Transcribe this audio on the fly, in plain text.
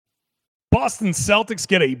Boston Celtics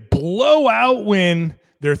get a blowout win,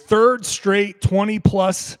 their third straight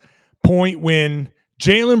 20-plus point win.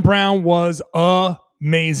 Jaylen Brown was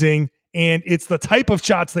amazing, and it's the type of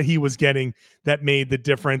shots that he was getting that made the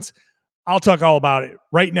difference. I'll talk all about it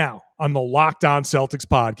right now on the Locked On Celtics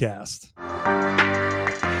podcast.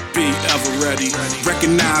 Be ever ready.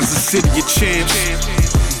 Recognize the city of champs.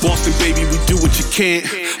 Boston, baby, we do what you can't.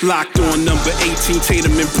 Locked on number 18,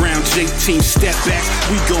 Tatum and Brown, J-team, step back.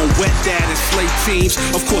 We gon' wet that and slay teams.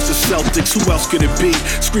 Of course, the Celtics, who else could it be?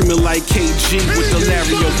 Screaming like KG with the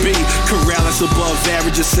Larry O.B. Corrales above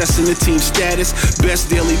average, assessing the team status. Best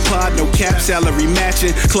daily pod, no cap, salary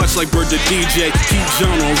matching. Clutch like Bird the DJ, keep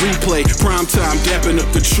John on replay. Prime time, dapping up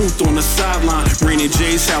the truth on the sideline. Raining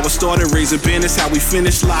J's, how it started, raising banners, how we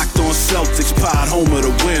finished. Locked on Celtics pod, home of the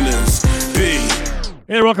winners. B.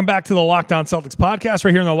 Hey, welcome back to the Locked On Celtics podcast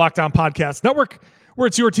right here on the Locked On Podcast Network, where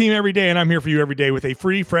it's your team every day, and I'm here for you every day with a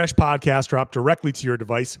free, fresh podcast drop directly to your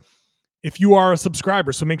device. If you are a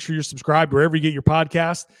subscriber, so make sure you're subscribed wherever you get your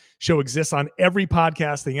podcast. Show exists on every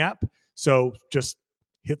podcasting app, so just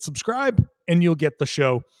hit subscribe, and you'll get the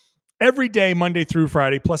show every day, Monday through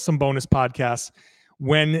Friday, plus some bonus podcasts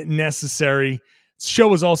when necessary. The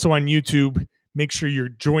show is also on YouTube. Make sure you're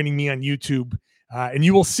joining me on YouTube. And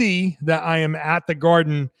you will see that I am at the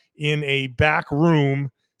Garden in a back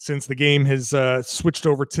room since the game has switched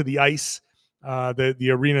over to the ice. The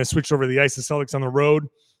arena switched over to the ice. The Celtics on the road.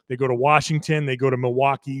 They go to Washington. They go to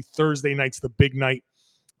Milwaukee. Thursday night's the big night.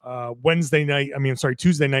 Tuesday night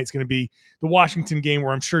is going to be the Washington game,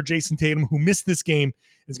 where I'm sure Jason Tatum, who missed this game,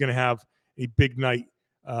 is going to have a big night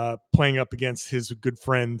playing up against his good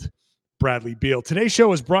friend Bradley Beal. Today's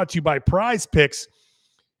show is brought to you by Prize Picks.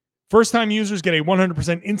 First-time users get a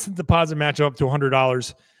 100% instant deposit match up to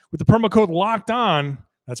 $100 with the promo code Locked On.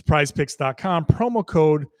 That's prizepicks.com. Promo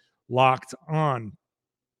code Locked On.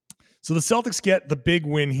 So the Celtics get the big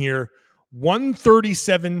win here,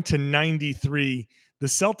 137-93. The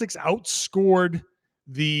Celtics outscored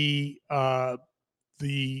the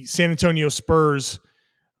San Antonio Spurs.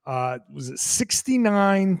 Was it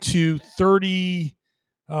 69-30?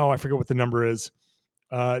 Oh, I forget what the number is.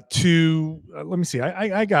 Let me see.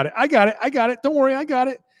 I got it. Don't worry. I got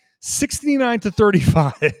it.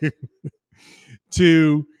 69-35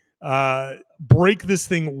 to break this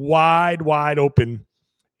thing wide open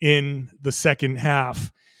in the second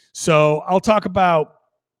half. So I'll talk about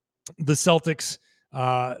the Celtics,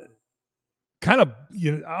 kind of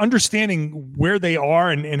understanding where they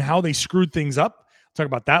are and how they screwed things up. I'll talk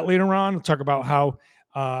about that later on. I'll talk about how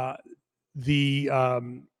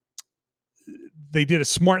they did a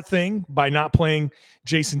smart thing by not playing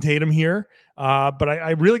Jason Tatum here. But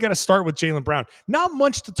I really got to start with Jaylen Brown. Not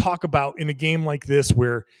much to talk about in a game like this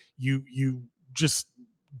where you just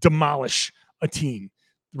demolish a team,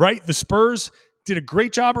 right? The Spurs did a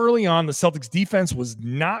great job early on. The Celtics defense was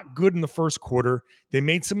not good in the first quarter. They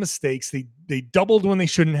made some mistakes. They doubled when they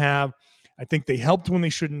shouldn't have. I think they helped when they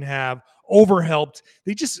shouldn't have. Overhelped.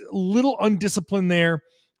 They just a little undisciplined there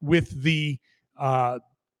with the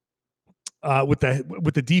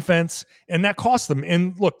defense, and that cost them.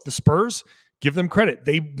 And look, the Spurs, give them credit.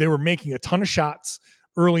 They were making a ton of shots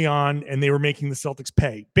early on, and they were making the Celtics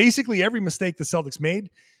pay. Basically, every mistake the Celtics made,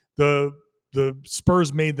 the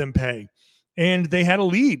Spurs made them pay. And they had a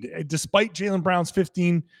lead. Despite Jaylen Brown's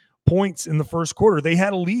 15 points in the first quarter, they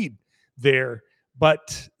had a lead there.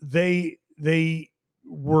 But the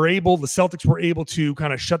Celtics were able to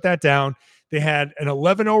kind of shut that down. They had an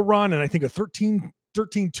 11-0 run and I think a 13-2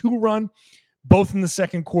 run, both in the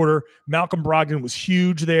second quarter. Malcolm Brogdon was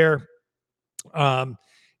huge there,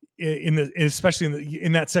 especially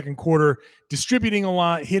in that second quarter, distributing a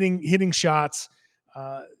lot, hitting shots.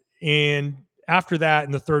 And after that,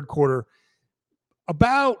 in the third quarter,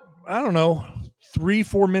 about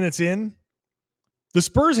 3-4 minutes in, the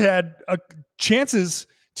Spurs had chances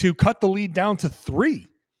to cut the lead down to 3.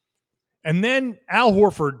 And then Al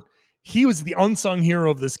Horford, he was the unsung hero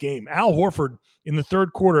of this game. Al Horford in the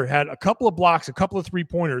third quarter had a couple of blocks, a couple of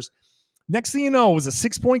 3-pointers. Next thing you know, it was a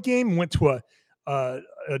 6-point game. It went to a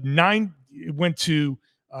 9. It went to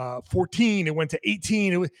 14. It went to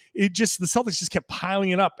 18. The Celtics just kept piling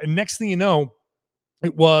it up. And next thing you know,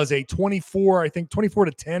 it was a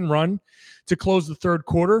 24-10 run to close the third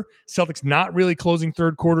quarter. Celtics not really closing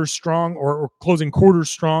third quarter strong or closing quarters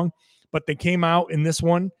strong, but they came out in this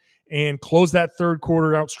one and closed that third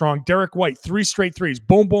quarter out strong. Derek White, 3 straight threes.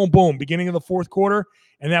 Boom, boom, boom. Beginning of the fourth quarter,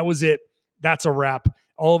 and that was it. That's a wrap.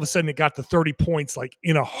 All of a sudden, it got to 30 points like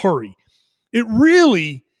in a hurry. It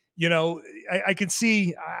really, I could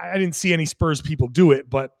see, I didn't see any Spurs people do it,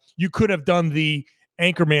 but you could have done the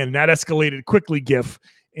Anchorman, that escalated quickly gif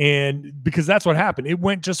And because that's what happened. It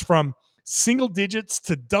went just from single digits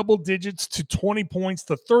to double digits to 20 points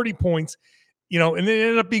to 30 points, and it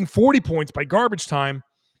ended up being 40 points by garbage time.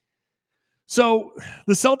 So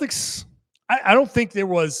the Celtics, I don't think there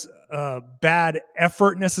was a bad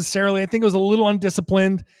effort necessarily. I think it was a little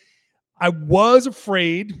undisciplined. I was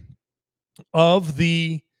afraid of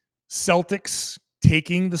the Celtics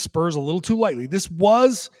taking the Spurs a little too lightly. This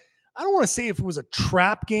was, I don't want to say if it was a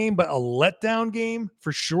trap game, but a letdown game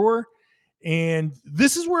for sure. And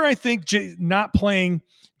this is where I think not playing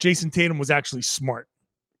Jason Tatum was actually smart.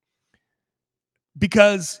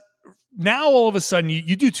 Because now all of a sudden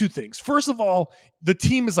you do two things. First of all, the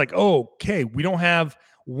team is like, oh, okay, we don't have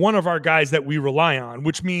one of our guys that we rely on,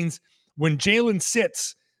 which means when Jaylen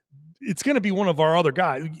sits, it's going to be one of our other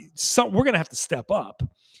guys. So we're going to have to step up.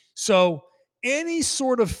 So any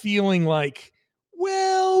sort of feeling like,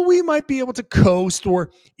 well, we might be able to coast,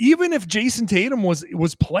 or even if Jason Tatum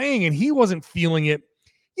was playing and he wasn't feeling it,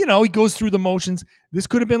 he goes through the motions. This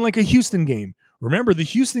could have been like a Houston game. Remember the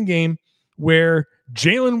Houston game where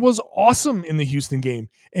Jaylen was awesome in the Houston game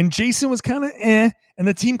and Jason was kind of and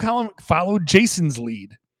the team followed Jason's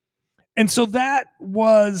lead. And so that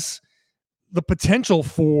was the potential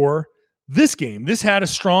for this game. This had a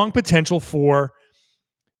strong potential for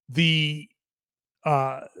the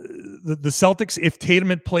Celtics if Tatum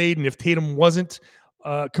had played and if Tatum wasn't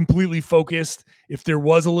completely focused, if there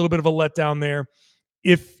was a little bit of a letdown there.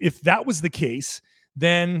 If that was the case,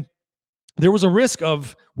 then there was a risk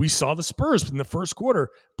of, we saw the Spurs in the first quarter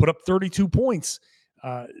put up 32 points.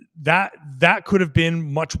 That could have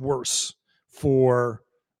been much worse for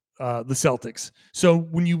the Celtics. So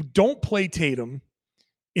when you don't play Tatum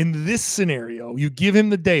in this scenario, you give him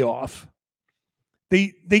the day off.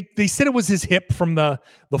 They said it was his hip from the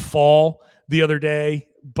fall the other day,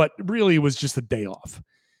 but really it was just a day off.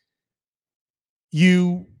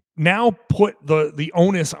 You now put the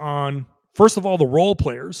onus on, first of all, the role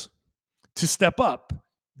players to step up.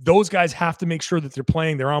 Those guys have to make sure that they're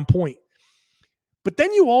playing, they're on point. But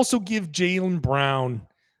then you also give Jaylen Brown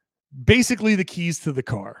basically the keys to the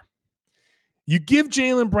car. You give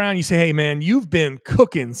Jaylen Brown, you say, hey, man, you've been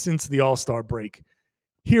cooking since the All-Star break.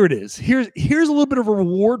 Here it is. Here's a little bit of a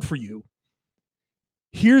reward for you.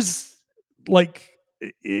 Here's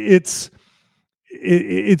it's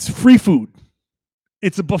free food.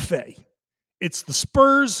 It's a buffet. It's the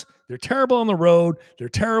Spurs. They're terrible on the road. They're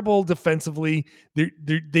terrible defensively. They're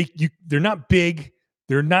not big.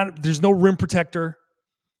 There's no rim protector.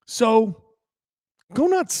 So go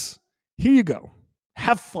nuts. Here you go.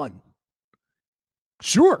 Have fun.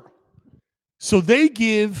 Sure. So they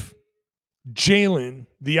give Jaylen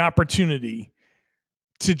the opportunity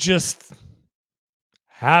to just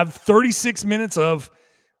have 36 minutes of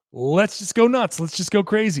let's just go nuts. Let's just go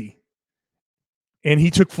crazy. And he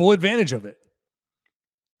took full advantage of it.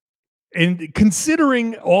 And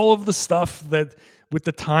considering all of the stuff that with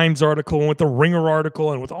the Times article and with the Ringer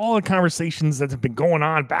article and with all the conversations that have been going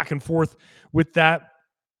on back and forth with that,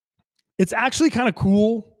 it's actually kind of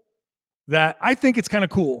cool that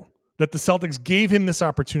the Celtics gave him this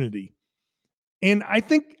opportunity. And I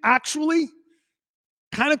think actually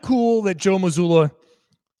kind of cool that Joe Mazzulla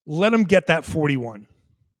let him get that 41.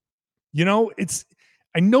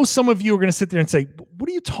 I know some of you are going to sit there and say, what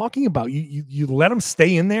are you talking about? You let him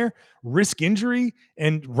stay in there, risk injury,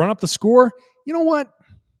 and run up the score? You know what?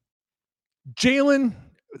 Jaylen,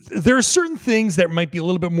 there are certain things that might be a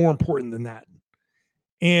little bit more important than that.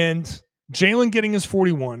 And Jaylen getting his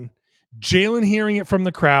 41, Jaylen hearing it from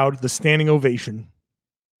the crowd, the standing ovation,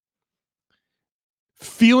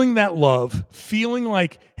 feeling that love, feeling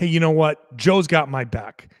like, hey, you know what? Joe's got my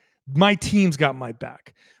back. My team's got my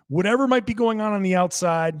back. Whatever might be going on the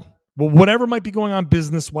outside, whatever might be going on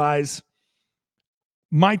business-wise,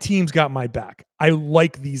 my team's got my back. I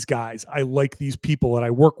like these guys. I like these people that I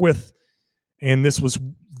work with. And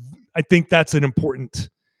I think that's an important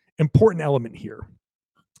element here.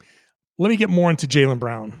 Let me get more into Jaylen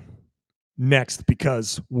Brown next,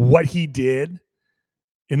 because what he did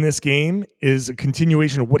in this game is a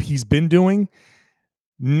continuation of what he's been doing.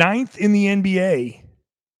 9th in the NBA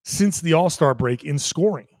since the All-Star break in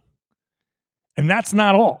scoring. And that's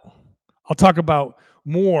not all. I'll talk about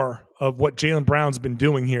more of what Jaylen Brown's been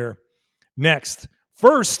doing here next.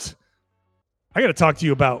 First, I got to talk to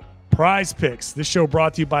you about Prize Picks. This show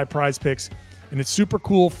brought to you by Prize Picks, and it's super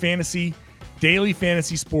cool daily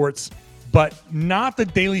fantasy sports, but not the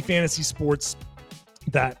daily fantasy sports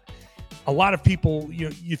that a lot of people,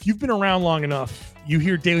 if you've been around long enough, you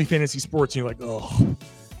hear daily fantasy sports and you're like,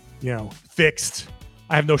 oh, fixed.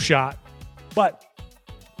 I have no shot. But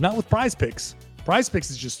not with Prize Picks. Prize Picks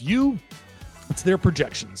is just you It's their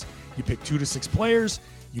projections. You pick 2 to 6 players,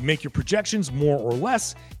 you make your projections more or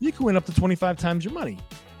less, you can win up to 25 times your money.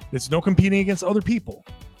 It's no competing against other people.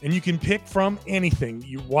 And you can pick from anything.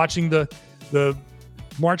 You're watching the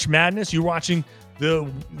March Madness, you're watching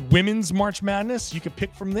the women's March Madness, you can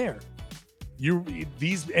pick from there.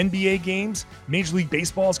 These NBA games, Major League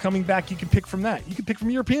Baseball is coming back, you can pick from that. You can pick from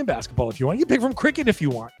European basketball if you want. You can pick from cricket if you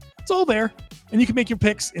want. It's all there. And you can make your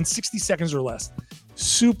picks in 60 seconds or less.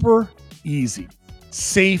 Super easy,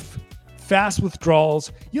 safe, fast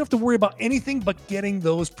withdrawals. You don't have to worry about anything but getting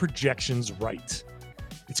those projections right.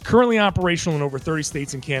 It's currently operational in over 30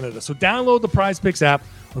 states in Canada. So download the PrizePicks app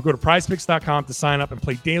or go to prizepicks.com to sign up and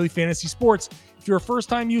play daily fantasy sports. If you're a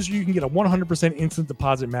first-time user, you can get a 100% instant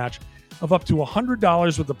deposit match of up to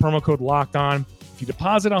 $100 with the promo code LOCKEDON. If you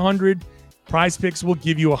deposit $100, PrizePicks will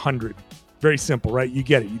give you $100. Very simple, right? You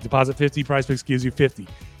get it. You deposit $50, PrizePicks gives you $50.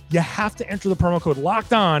 You have to enter the promo code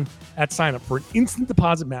LOCKEDON at sign up for an instant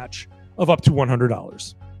deposit match of up to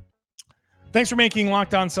 $100. Thanks for making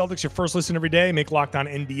Locked On Celtics your first listen every day. Make Locked On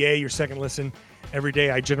NBA your second listen every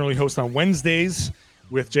day. I generally host on Wednesdays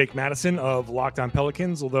with Jake Madison of Locked On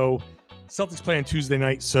Pelicans, although Celtics play on Tuesday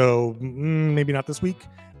night, so maybe not this week.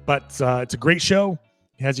 But it's a great show.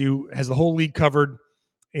 It has the whole league covered,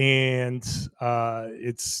 and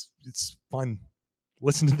it's fun.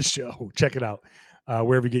 Listen to the show. Check it out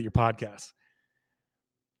wherever you get your podcasts.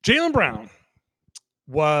 Jaylen Brown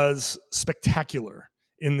was spectacular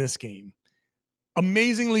in this game.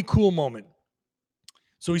 Amazingly cool moment.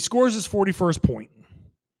 So he scores his 41st point.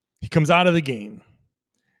 He comes out of the game.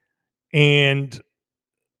 And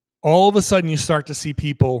all of a sudden you start to see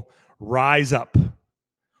people rise up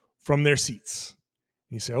from their seats.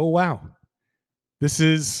 And you say, oh, wow. This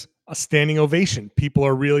is a standing ovation. People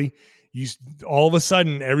are really, all of a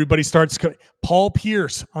sudden everybody starts, Paul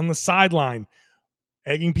Pierce on the sideline,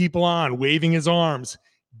 egging people on, waving his arms,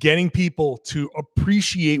 getting people to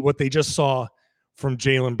appreciate what they just saw from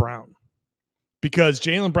Jaylen Brown, because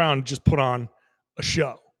Jaylen Brown just put on a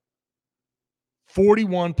show.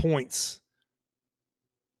 41 points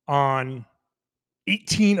on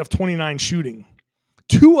 18 of 29 shooting,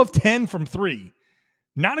 2 of 10 from 3.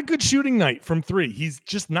 Not a good shooting night from 3. He's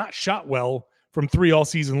just not shot well from 3 all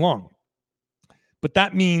season long. But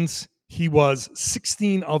that means he was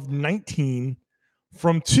 16 of 19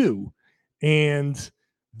 from 2. And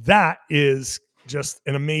that is just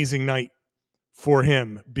an amazing night for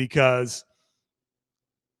him, because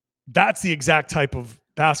that's the exact type of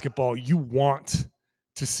basketball you want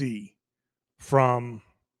to see from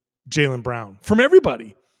Jaylen Brown, from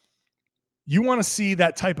everybody. You want to see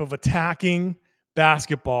that type of attacking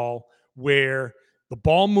basketball where the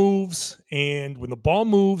ball moves, and when the ball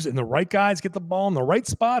moves and the right guys get the ball in the right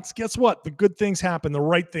spots, guess what? The good things happen. The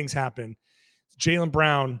right things happen. Jaylen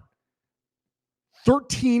Brown,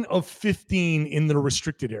 13 of 15 in the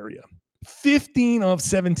restricted area, 15 of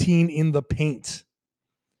 17 in the paint.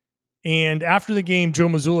 And after the game, Joe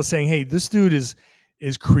Mazzulla saying, hey, this dude is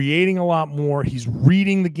creating a lot more. He's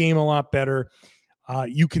reading the game a lot better.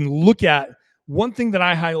 You can look at one thing that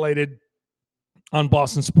I highlighted on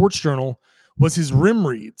Boston Sports Journal was his rim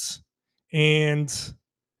reads. And,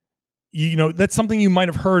 that's something you might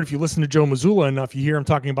have heard if you listen to Joe Mazzulla enough. You hear him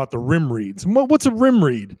talking about the rim reads. What's a rim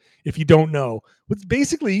read if you don't know? It's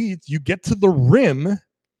basically, you get to the rim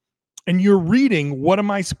and you're reading, what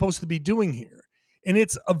am I supposed to be doing here? And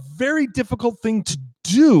it's a very difficult thing to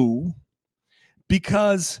do,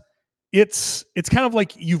 because it's kind of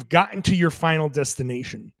like you've gotten to your final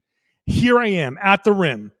destination. Here I am at the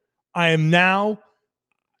rim. I am now,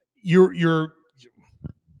 you've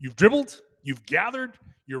dribbled, you've gathered,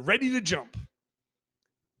 you're ready to jump.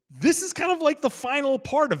 This is kind of like the final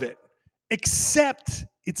part of it, except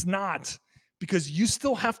it's not, because you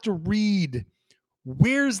still have to read,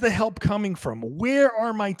 where's the help coming from? Where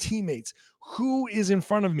are my teammates? Who is in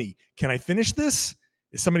front of me? Can I finish this?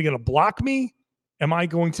 Is somebody going to block me? Am I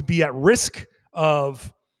going to be at risk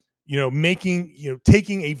of,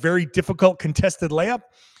 taking a very difficult contested layup?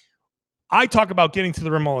 I talk about getting to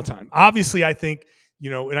the rim all the time. Obviously, I think,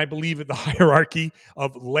 and I believe in the hierarchy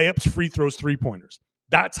of layups, free throws, three-pointers.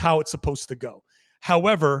 That's how it's supposed to go.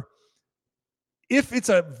 However, if it's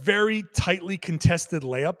a very tightly contested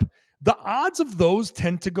layup, the odds of those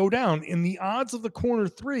tend to go down. In the odds of the corner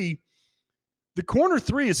three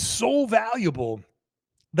is so valuable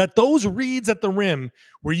that those reads at the rim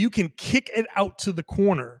where you can kick it out to the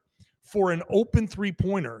corner for an open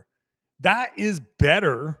three-pointer, that is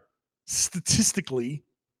better statistically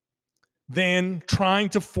than trying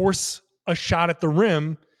to force a shot at the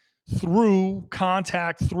rim through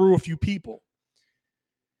contact, through a few people.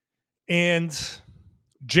 And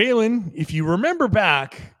Jaylen, if you remember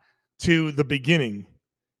back to the beginning,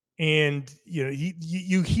 and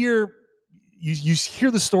you hear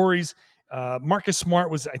the stories. Marcus Smart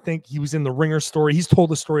was, I think he was in the Ringer story. He's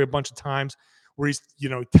told the story a bunch of times where he's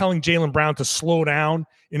telling Jaylen Brown to slow down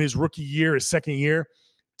in his rookie year, his second year,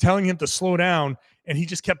 telling him to slow down, and he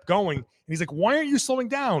just kept going. And he's like, "Why aren't you slowing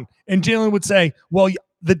down?" And Jaylen would say, "Well,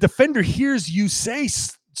 the defender hears you say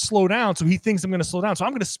slow down, so he thinks I'm going to slow down, so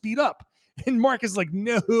I'm going to speed up." And Marcus is like,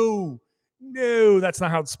 "No, that's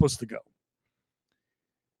not how it's supposed to go."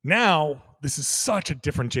 Now, this is such a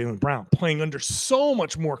different Jaylen Brown, playing under so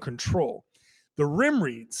much more control. The rim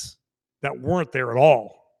reads that weren't there at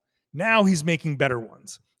all, now he's making better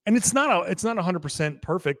ones. And it's not 100%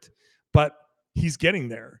 perfect, but he's getting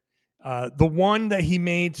there. The one that he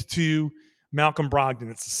made to Malcolm Brogdon,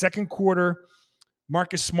 it's the second quarter.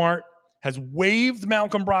 Marcus Smart has waved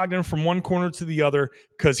Malcolm Brogdon from one corner to the other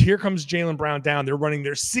because here comes Jaylen Brown down. They're running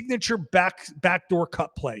their signature backdoor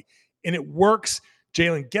cut play, and it works.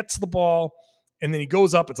 Jaylen gets the ball, and then he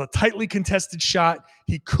goes up. It's a tightly contested shot.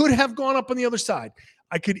 He could have gone up on the other side.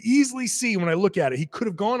 I could easily see when I look at it, he could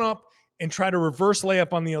have gone up and tried a reverse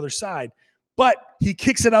layup on the other side, but he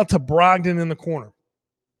kicks it out to Brogdon in the corner.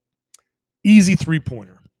 Easy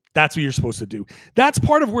three-pointer. That's what you're supposed to do. That's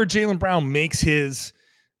part of where Jaylen Brown makes is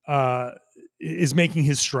making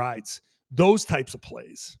his strides. Those types of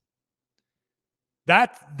plays.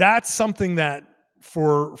 That's something that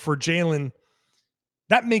for Jaylen,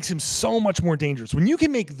 that makes him so much more dangerous. When you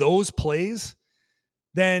can make those plays,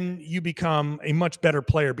 then you become a much better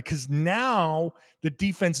player because now the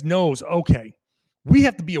defense knows, okay, we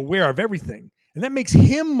have to be aware of everything. And that makes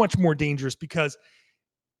him much more dangerous because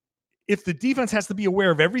if the defense has to be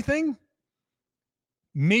aware of everything,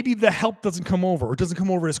 maybe the help doesn't come over or doesn't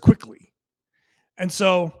come over as quickly. And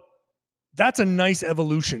so that's a nice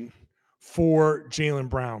evolution for Jaylen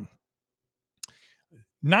Brown.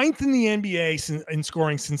 9th in the NBA in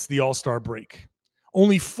scoring since the All-Star break.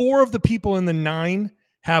 Only 4 of the people in the 9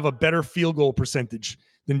 have a better field goal percentage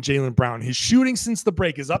than Jaylen Brown. His shooting since the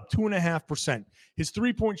break is up 2.5%. His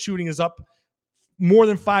three-point shooting is up more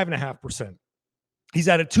than 5.5%. He's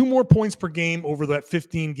added 2 more points per game over that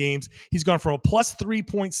 15 games. He's gone from a plus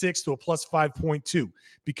 3.6 to a plus 5.2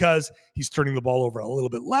 because he's turning the ball over a little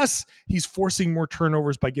bit less. He's forcing more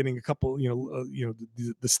turnovers by getting a couple,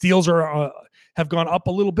 the steals have gone up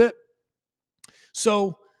a little bit.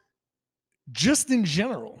 So just in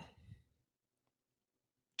general,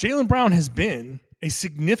 Jaylen Brown has been a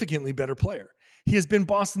significantly better player. He has been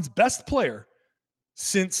Boston's best player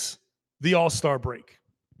since the All-Star break.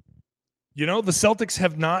 The Celtics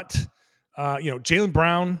have not, Jaylen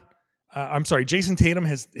Brown, Jason Tatum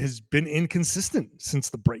has been inconsistent since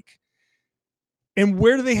the break. And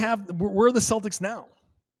where are the Celtics now?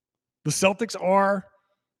 The Celtics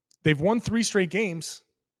they've won 3 straight games.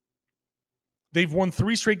 They've won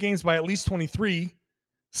 3 straight games by at least 23,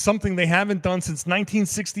 something they haven't done since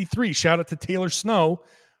 1963. Shout out to Taylor Snow,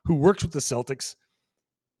 who works with the Celtics,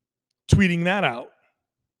 tweeting that out.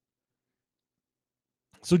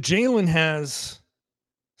 So Jaylen has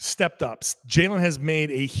stepped up. Jaylen has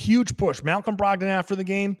made a huge push. Malcolm Brogdon after the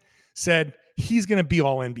game said he's going to be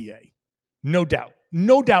all NBA. No doubt.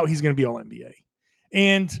 No doubt he's going to be all NBA.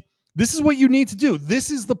 And this is what you need to do.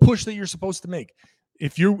 This is the push that you're supposed to make.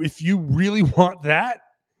 If you really want that,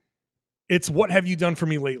 it's what have you done for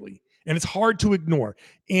me lately? And it's hard to ignore.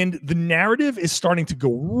 And the narrative is starting to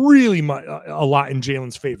go really a lot in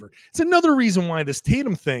Jaylen's favor. It's another reason why this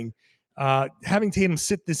Tatum thing, having Tatum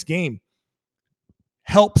sit this game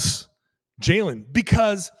helps Jaylen,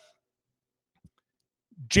 because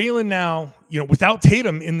Jaylen now, without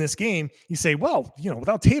Tatum in this game, you say, well,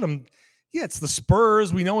 without Tatum, yeah, it's the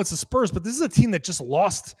Spurs. We know it's the Spurs, but this is a team that just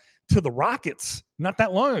lost to the Rockets not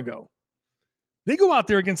that long ago. They go out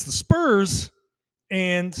there against the Spurs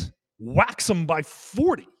and wax them by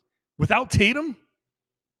 40 without Tatum.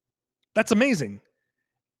 That's amazing.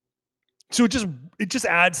 So it just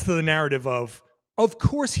adds to the narrative of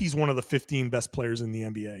course he's one of the 15 best players in the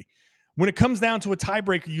NBA. When it comes down to a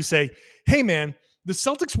tiebreaker, you say, hey man, the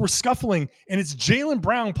Celtics were scuffling and it's Jaylen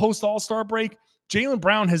Brown post All-Star break. Jaylen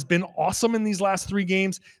Brown has been awesome in these last 3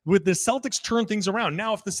 games. With the Celtics turn things around.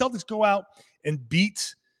 Now, if the Celtics go out and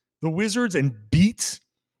beat the Wizards and beat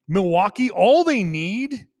Milwaukee, all they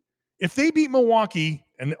need, if they beat Milwaukee,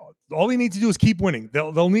 and all they need to do is keep winning.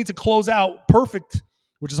 They'll need to close out perfect,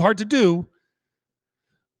 which is hard to do,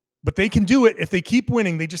 but they can do it if they keep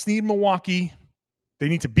winning. They just need Milwaukee. They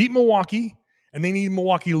need to beat Milwaukee, and they need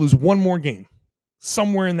Milwaukee to lose one more game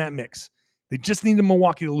somewhere in that mix. They just need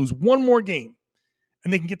Milwaukee to lose one more game,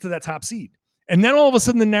 and they can get to that top seed. And then all of a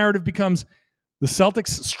sudden the narrative becomes, the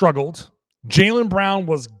Celtics struggled. Jaylen Brown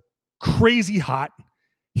was crazy hot.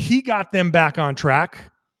 He got them back on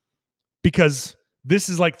track because this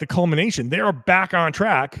is like the culmination. They are back on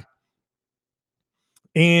track.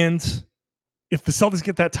 And if the Celtics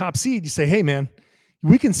get that top seed, you say, hey, man,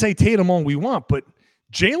 we can say Tatum all we want, but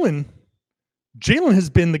Jaylen has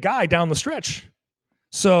been the guy down the stretch.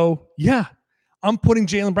 So, yeah, I'm putting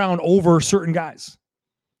Jaylen Brown over certain guys.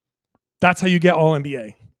 That's how you get all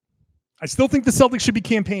NBA. I still think the Celtics should be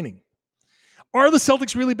campaigning. Are the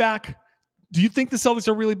Celtics really back? Do you think the Celtics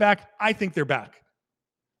are really back? I think they're back.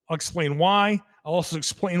 I'll explain why. I'll also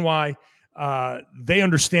explain why they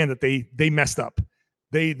understand that they messed up.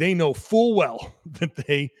 They know full well that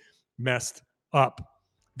they messed up.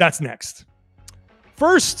 That's next.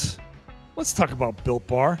 First, let's talk about Built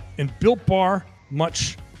Bar. And Built Bar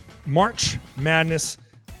March Madness.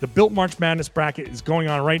 The Built March Madness bracket is going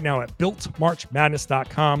on right now at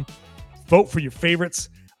builtmarchmadness.com. Vote for your favorites.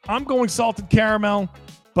 I'm going salted caramel,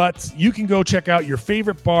 but you can go check out your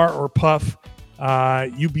favorite bar or puff.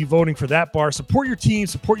 You'd be voting for that bar. Support your team,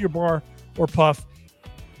 support your bar or puff.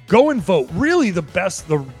 Go and vote. Really, the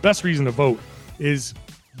best reason to vote is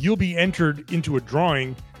you'll be entered into a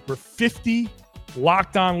drawing where 50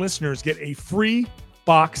 Locked On listeners get a free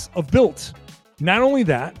box of Built. Not only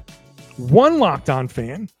that, one Locked On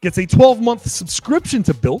fan gets a 12-month subscription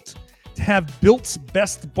to Built to have Built's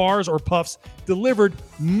best bars or puffs delivered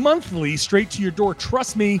monthly straight to your door.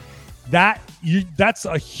 Trust me, that's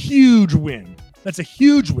a huge win. That's a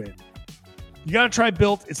huge win. You got to try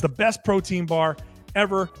Built. It's the best protein bar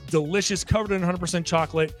ever. Delicious, covered in 100%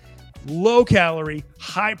 chocolate, low calorie,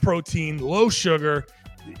 high protein, low sugar,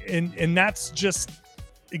 and that's just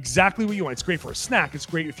exactly what you want. It's great for a snack. It's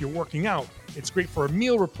great if you're working out. It's great for a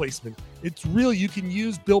meal replacement. It's really, you can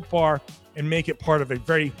use Built Bar and make it part of a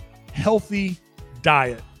very healthy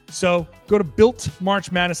diet. So go to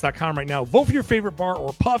builtmarchmadness.com right now. Vote for your favorite bar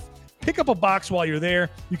or puff. Pick up a box while you're there.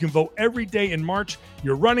 You can vote every day in March.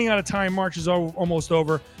 You're running out of time. March is almost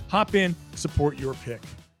over. Hop in, support your pick.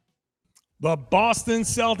 The Boston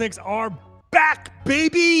Celtics are back,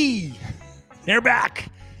 baby. They're back.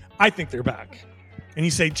 I think they're back. And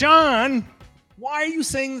you say, John, why are you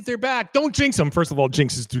saying that they're back? Don't jinx them. First of all,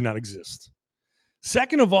 jinxes do not exist.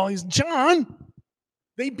 Second of all, John,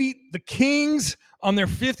 they beat the Kings on their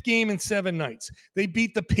 5th game in 7 nights. They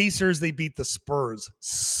beat the Pacers. They beat the Spurs.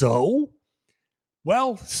 So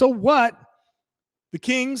what? The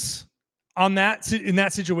Kings in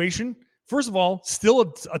that situation, first of all,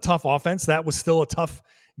 still a tough offense. That was still a tough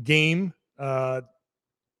game. That's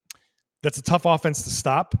a tough offense to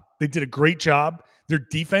stop. They did a great job. Their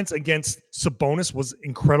defense against Sabonis was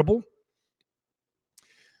incredible.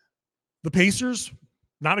 The Pacers,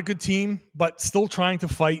 not a good team, but still trying to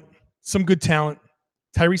fight. Some good talent.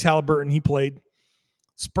 Tyrese Halliburton, he played.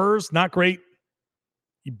 Spurs, not great.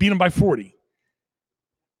 You beat them by 40.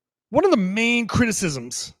 One of the main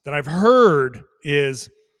criticisms that I've heard is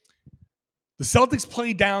the Celtics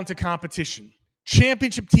play down to competition.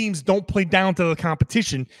 Championship teams don't play down to the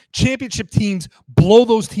competition. Championship teams blow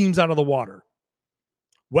those teams out of the water.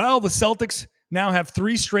 Well, the Celtics now have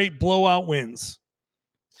 3 straight blowout wins.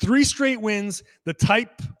 3 straight wins, the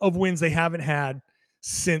type of wins they haven't had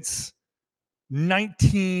since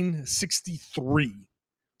 1963,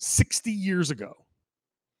 60 years ago.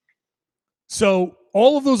 So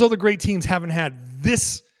all of those other great teams haven't had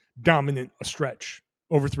this dominant a stretch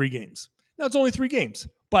over 3 games. Now, it's only 3 games,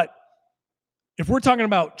 but if we're talking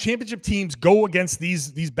about championship teams go against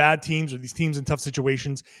these bad teams or these teams in tough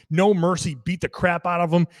situations, no mercy, beat the crap out of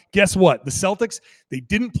them. Guess what? The Celtics, they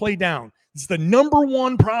didn't play down. It's the number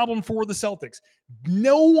one problem for the Celtics.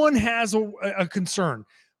 No one has a concern.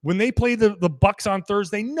 When they play the Bucks on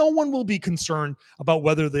Thursday, no one will be concerned about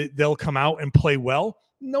whether they'll come out and play well.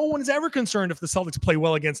 No one's ever concerned if the Celtics play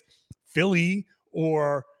well against Philly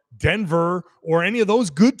or Denver or any of those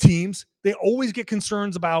good teams. They always get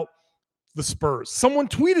concerns about the Spurs. Someone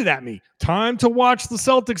tweeted at me, time to watch the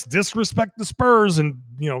Celtics disrespect the Spurs and,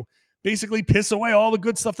 basically piss away all the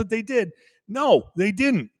good stuff that they did. No, they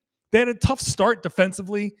didn't. They had a tough start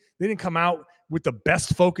defensively. They didn't come out with the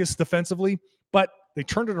best focus defensively, but they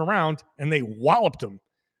turned it around and they walloped them.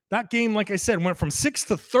 That game, like I said, went from 6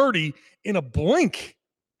 to 30 in a blink.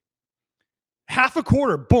 Half a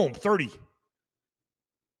quarter, boom, 30.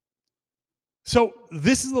 So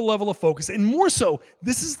this is the level of focus, and more so,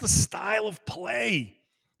 this is the style of play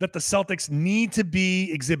that the Celtics need to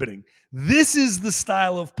be exhibiting. This is the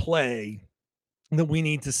style of play that we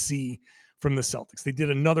need to see from the Celtics. They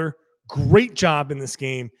did another great job in this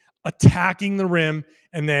game, attacking the rim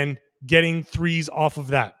and then getting threes off of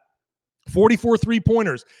that. 44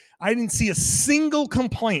 3-pointers. I didn't see a single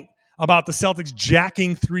complaint about the Celtics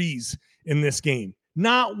jacking threes in this game.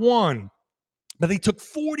 Not one. But they took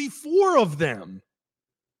 44 of them.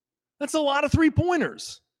 That's a lot of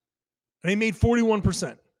 3-pointers. And they made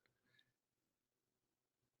 41%.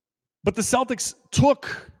 But the Celtics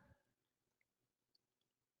took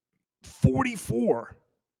 44.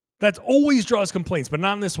 That always draws complaints, but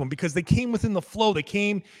not in this one because they came within the flow. They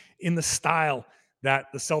came in the style that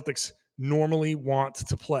the Celtics normally want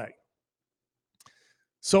to play.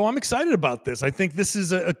 So I'm excited about this. I think this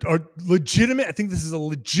is a legitimate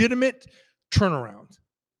turnaround.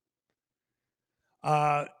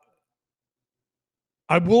 I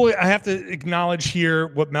have to acknowledge here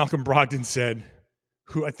what Malcolm Brogdon said,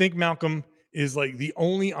 who I think Malcolm is like the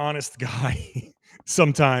only honest guy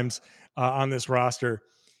sometimes on this roster.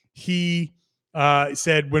 He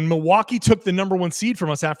said, when Milwaukee took the number 1 seed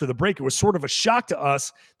from us after the break, it was sort of a shock to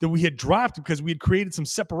us that we had dropped because we had created some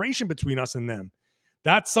separation between us and them.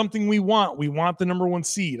 That's something we want. We want the number 1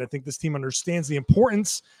 seed. I think this team understands the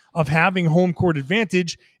importance of having home court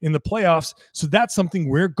advantage in the playoffs. So that's something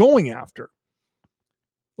we're going after.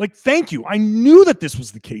 Like, thank you. I knew that this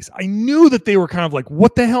was the case. I knew that they were kind of like,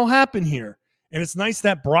 what the hell happened here? And it's nice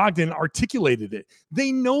that Brogdon articulated it.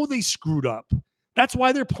 They know they screwed up. That's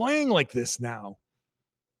why they're playing like this now.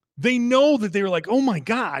 They know that they were like, oh my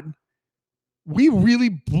God, we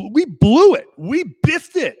blew it. We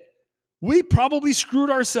biffed it. We probably screwed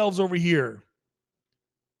ourselves over here.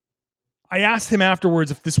 I asked him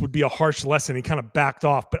afterwards if this would be a harsh lesson. He kind of backed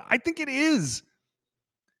off, but I think it is.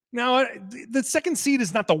 Now, the 2nd seed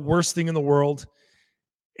is not the worst thing in the world.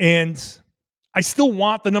 And I still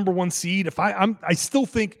want the number 1 seed. I still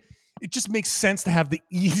think it just makes sense to have the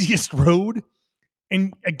easiest road.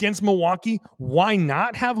 And against Milwaukee, why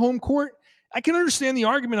not have home court? I can understand the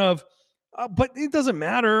argument of, but it doesn't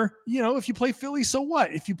matter. If you play Philly, so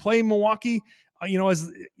what? If you play Milwaukee,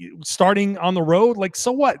 as starting on the road, like,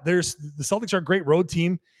 so what? The Celtics are a great road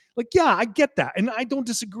team. Like, yeah, I get that. And I don't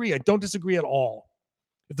disagree. I don't disagree at all.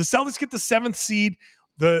 If the Celtics get the 7th seed,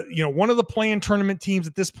 one of the play-in tournament teams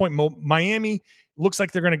at this point, Miami, looks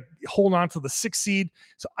like they're going to hold on to the 6th seed.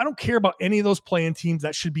 So I don't care about any of those play-in teams.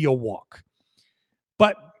 That should be a walk.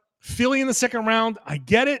 But Philly in the 2nd round, I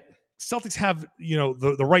get it. Celtics have,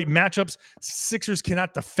 the right matchups. Sixers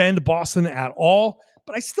cannot defend Boston at all.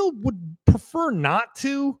 But I still would prefer not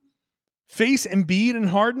to face Embiid and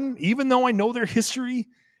Harden, even though I know their history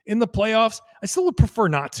in the playoffs. I still would prefer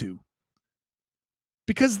not to.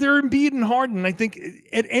 Because they're Embiid and Harden. I think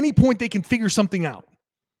at any point they can figure something out.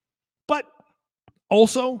 But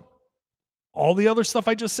also, all the other stuff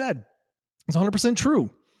I just said is 100% true.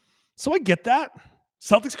 So I get that.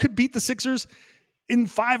 Celtics could beat the Sixers in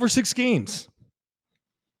 5 or 6 games.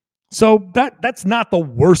 So that's not the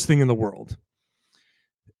worst thing in the world.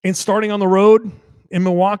 And starting on the road in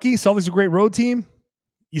Milwaukee, Celtics are a great road team.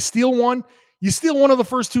 You steal one of the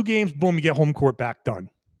first 2 games, boom, you get home court back, done.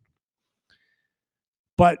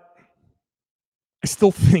 But I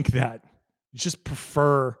still think that you just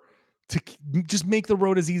prefer to just make the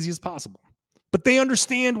road as easy as possible. But they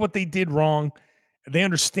understand what they did wrong. They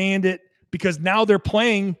understand it because now they're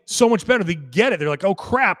playing so much better. They get it. They're like, oh,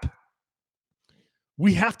 crap.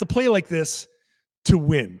 We have to play like this to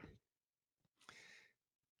win.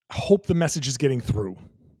 I hope the message is getting through.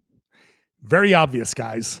 Very obvious,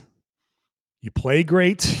 guys. You play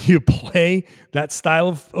great. You play that style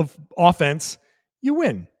of offense. You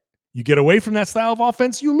win. You get away from that style of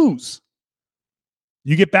offense, you lose.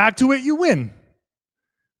 You get back to it, you win.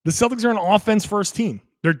 The Celtics are an offense-first team.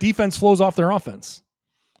 Their defense flows off their offense.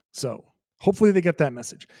 So hopefully they get that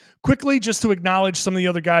message. Quickly, just to acknowledge some of the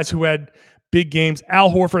other guys who had big games.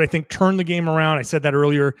 Al Horford, I think, turned the game around. I said that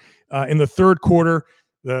earlier. In the 3rd quarter,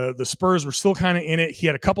 the Spurs were still kind of in it. He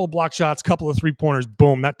had a couple of block shots, couple of 3-pointers.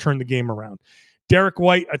 Boom, that turned the game around. Derek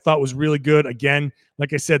White, I thought, was really good. Again,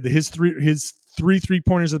 like I said, his 3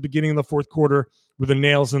 3-pointers at the beginning of the 4th quarter were the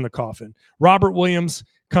nails in the coffin. Robert Williams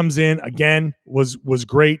comes in again, was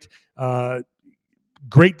great.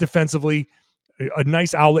 Great defensively, a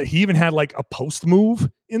nice outlet. He even had like a post move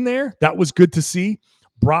in there. That was good to see.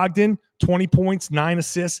 Brogdon, 20 points, 9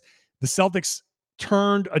 assists. The Celtics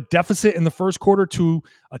turned a deficit in the 1st quarter to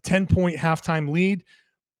a 10-point halftime lead.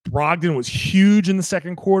 Brogdon was huge in the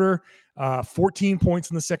 2nd quarter, 14 points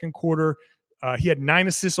in the 2nd quarter. He had 9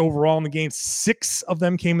 assists overall in the game. 6 of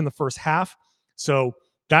them came in the first half. So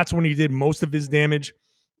that's when he did most of his damage.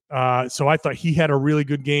 So I thought he had a really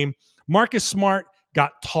good game. Marcus Smart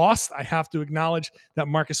got tossed. I have to acknowledge that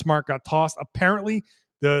Marcus Smart got tossed. Apparently,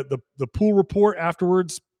 the pool report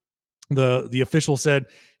afterwards, the official said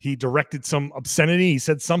he directed some obscenity. He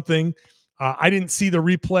said something I didn't see the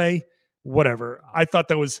replay. Whatever. I thought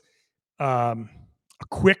that was a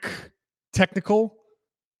quick technical.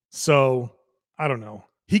 So I don't know.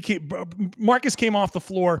 Marcus came off the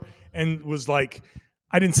floor and was like,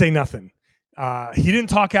 I didn't say nothing. He didn't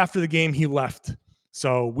talk after the game. He left.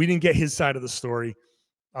 So we didn't get his side of the story.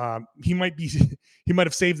 He might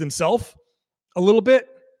have saved himself a little bit.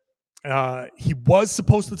 He was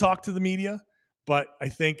supposed to talk to the media, but I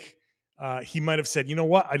think he might have said, you know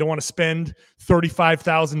what? I don't want to spend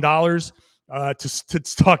 $35,000 to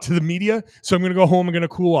talk to the media. So I'm going to go home. I'm going to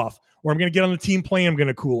cool off, or I'm going to get on the team plane. I'm going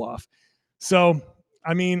to cool off. So,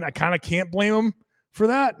 I mean, I kind of can't blame him for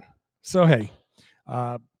that. So, hey,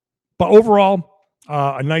 but overall,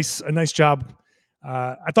 a nice job.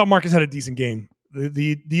 I thought Marcus had a decent game.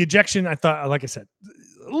 The ejection, I thought, like I said,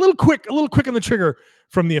 a little quick on the trigger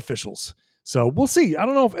from the officials. So we'll see. I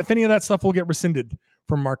don't know if any of that stuff will get rescinded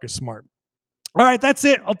from Marcus Smart. All right, that's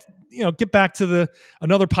it. I'll get back to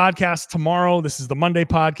another podcast tomorrow. This is the Monday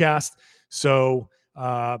podcast. So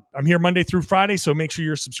I'm here Monday through Friday. So make sure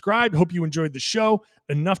you're subscribed. Hope you enjoyed the show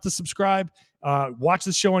enough to subscribe. Watch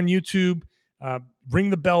the show on YouTube. Ring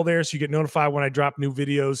the bell there so you get notified when I drop new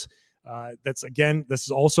videos. This is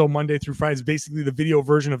also Monday through Friday. It's basically the video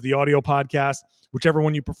version of the audio podcast. Whichever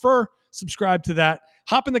one you prefer, subscribe to that.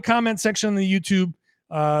 Hop in the comment section on the YouTube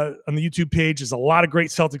page. There's a lot of great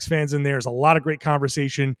Celtics fans in there. There's a lot of great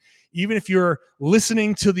conversation. Even if you're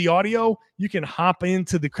listening to the audio, you can hop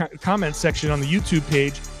into the comment section on the YouTube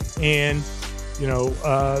page and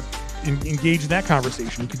engage in that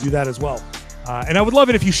conversation. You could do that as well. And I would love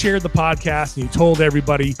it if you shared the podcast and you told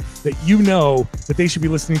everybody that you know that they should be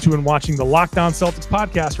listening to and watching the Locked On Celtics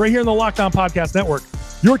podcast right here in the Locked On Podcast Network.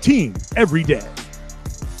 Your team every day.